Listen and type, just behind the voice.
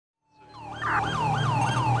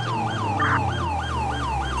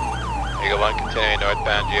1 continuing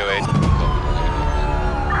northbound GO8.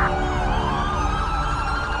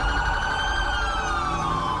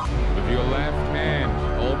 With your left hand,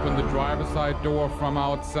 open the driver's side door from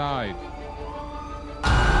outside.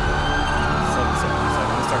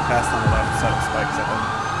 777. We start passing on the left side of spikes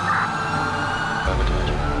ahead.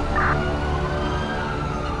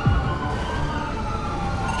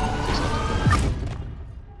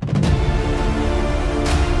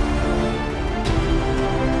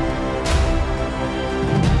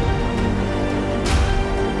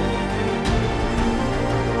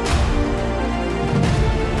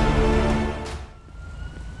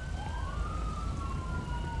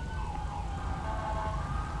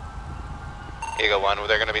 Eagle 1,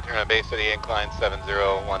 they're going to be turning base city incline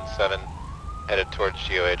 7017, headed towards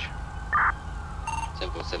GOH.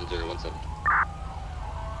 Tempo 7017.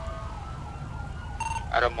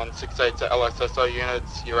 Adam 168 to LSSO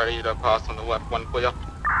units, you ready to pass on the left one clear?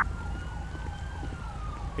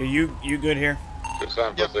 Are you good here?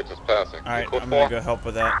 2746 is passing. Alright, I'm gonna go help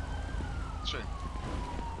with that. Sure.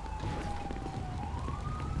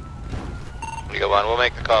 Eagle 1, we'll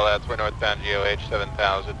make the call outs. We're northbound GOH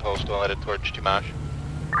 7000, postal headed towards Chumash.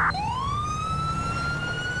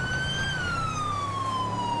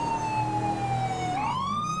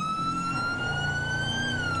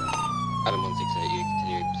 Adam 168, you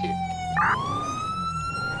continue to proceed.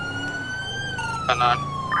 10-9.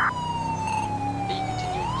 You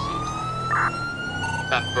continue to proceed.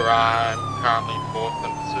 10 Prime, currently 4th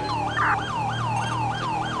in pursuit.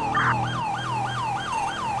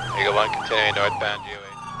 Eagle 1, continuing northbound GOH.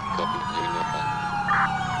 Copy, continuing northbound.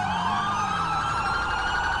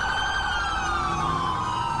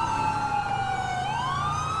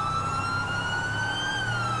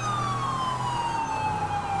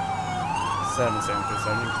 Seven,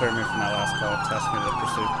 you clear me from that last call. Attach me to the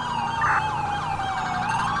pursuit.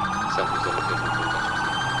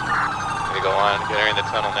 777. Eagle 1, entering the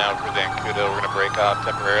tunnel now for Zancudo. We're going to break off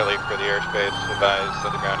temporarily for the airspace. Advise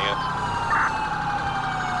of the ground units.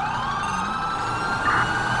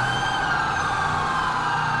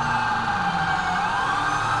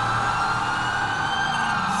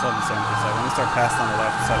 When we start passing on the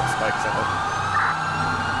left side of spikes ahead.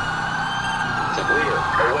 Clear,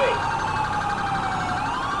 away.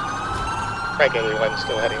 Frank 81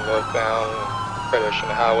 still heading northbound, Federation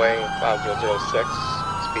Highway 5006,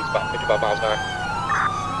 speeds about 55 miles an hour.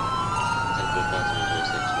 Tempo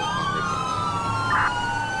 5006, northbound breakdown.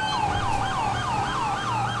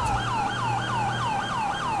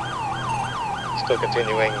 Still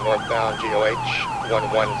continuing northbound GOH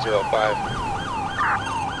 1105.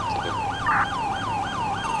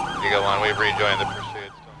 Eagle 1, we've rejoined the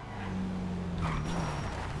pursuit.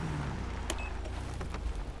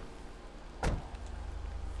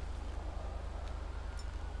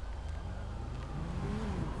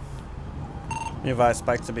 You advise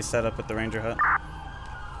spikes to be set up at the Ranger hut.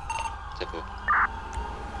 Tempo.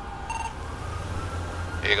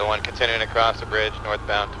 Eagle 1, continuing across the bridge,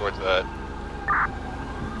 northbound towards the hut.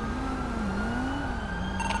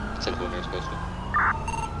 Tempo, nearest postal.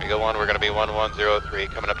 Eagle 1, we're going to be 1103,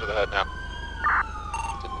 coming up to the hut now.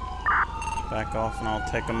 Back off and I'll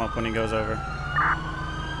take him up when he goes over.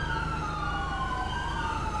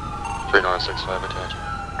 3965 attached.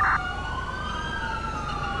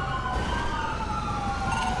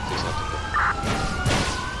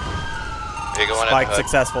 Eagle 1 Spike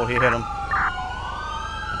successful, he hit him.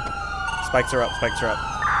 Spikes are up, spikes are up.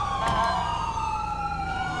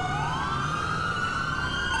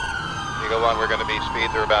 Eagle 1, we're going to be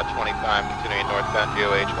speeds are about 25, continuing northbound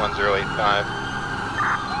GOH 1085.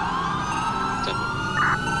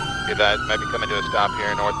 Okay, that might be coming to a stop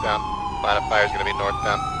here northbound. Line of fire is going to be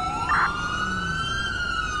northbound.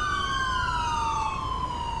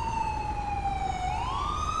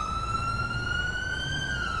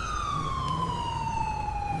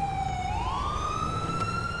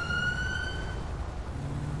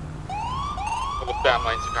 Northbound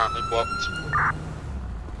lanes are currently blocked.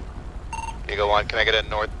 Eagle 1, can I get a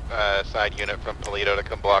north side unit from Toledo to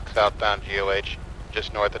come block southbound GOH,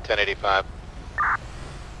 just north of 1085?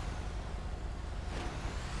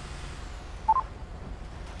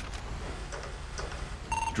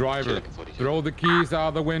 Driver, throw the keys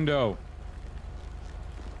out the window.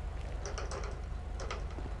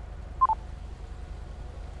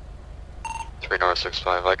 Three North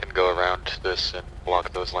 65, I can go around this and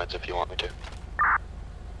block those lines if you want me to.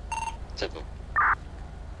 Tempo.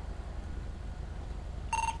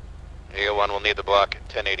 Eagle 1 will need the block at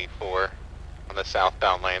 1084 on the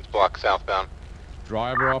southbound lanes, block southbound.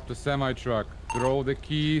 Driver off the semi-truck, throw the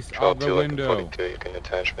keys out the 12-2, window. 22, you can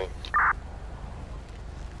attach me.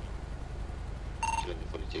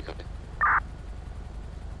 42, copy.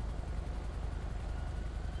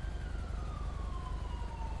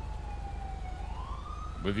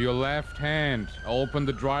 With your left hand, open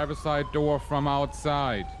the driver's side door from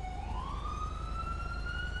outside.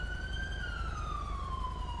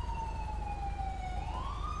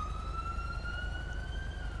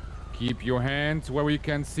 Keep your hands where we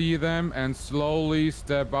can see them and slowly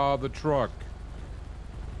step out of the truck.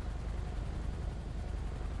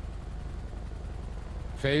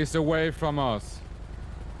 Face away from us.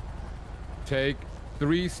 Take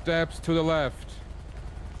 3 steps to the left.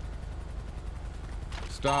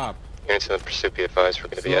 Stop. Units in the pursuit, be advised, we're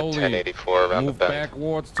going to be at Slowly 1084 around the move bend.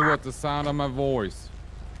 backwards towards the sound of my voice.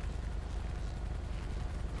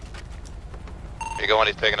 Here you go, one,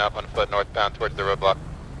 he's taking off on foot northbound towards the roadblock.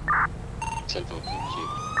 10-4, shoot.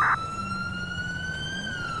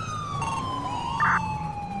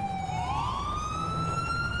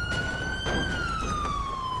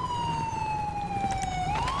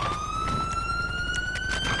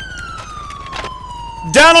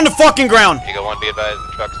 Down on the fucking ground! Eagle 1, be advised,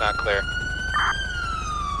 the truck's not clear.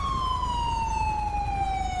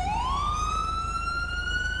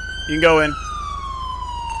 You can go in.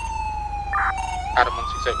 Adam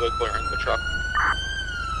 168, we're clearing the truck.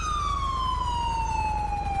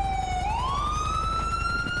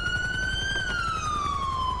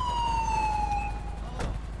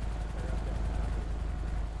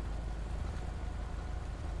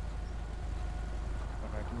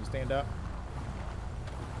 Okay, can you stand up?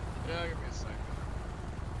 Yeah, give me a second.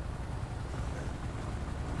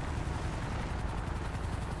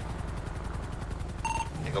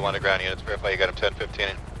 Eagle 1 to ground units, verify you got him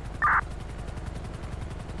 1015.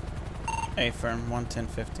 A firm,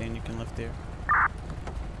 11015, you can lift here.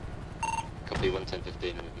 Copy 110-15,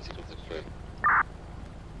 and we can signal to the train.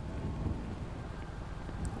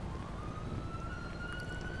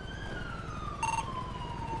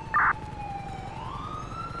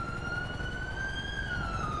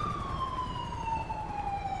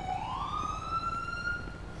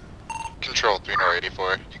 Control 3 Nor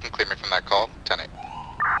 84, you can clear me from that call, 10-8.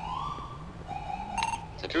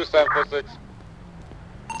 2746.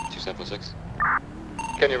 2746.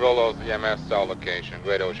 Can you roll over the EMS cell location,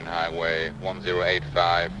 Great Ocean Highway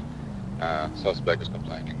 1085. Suspect is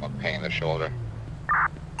complaining of pain in the shoulder.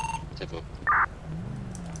 10-4.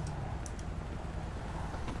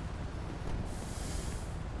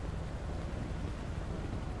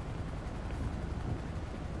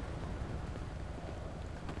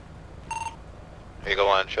 Eagle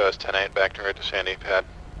 1, show us 10-8, back to route to Sandy pad.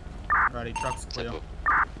 Righty, truck's clear. 10-4.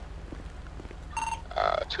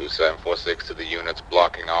 2746 to the units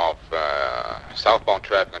blocking off southbound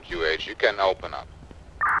traffic on QH. You can open up.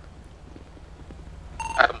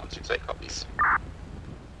 Adam 168 copies.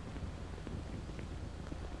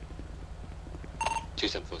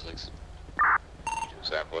 2746.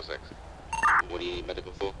 2746. What do you need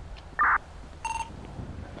medical for?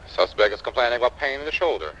 Suspect is complaining about pain in the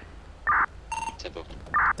shoulder. 10-4.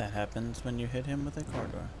 That happens when you hit him with a car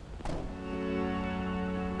door.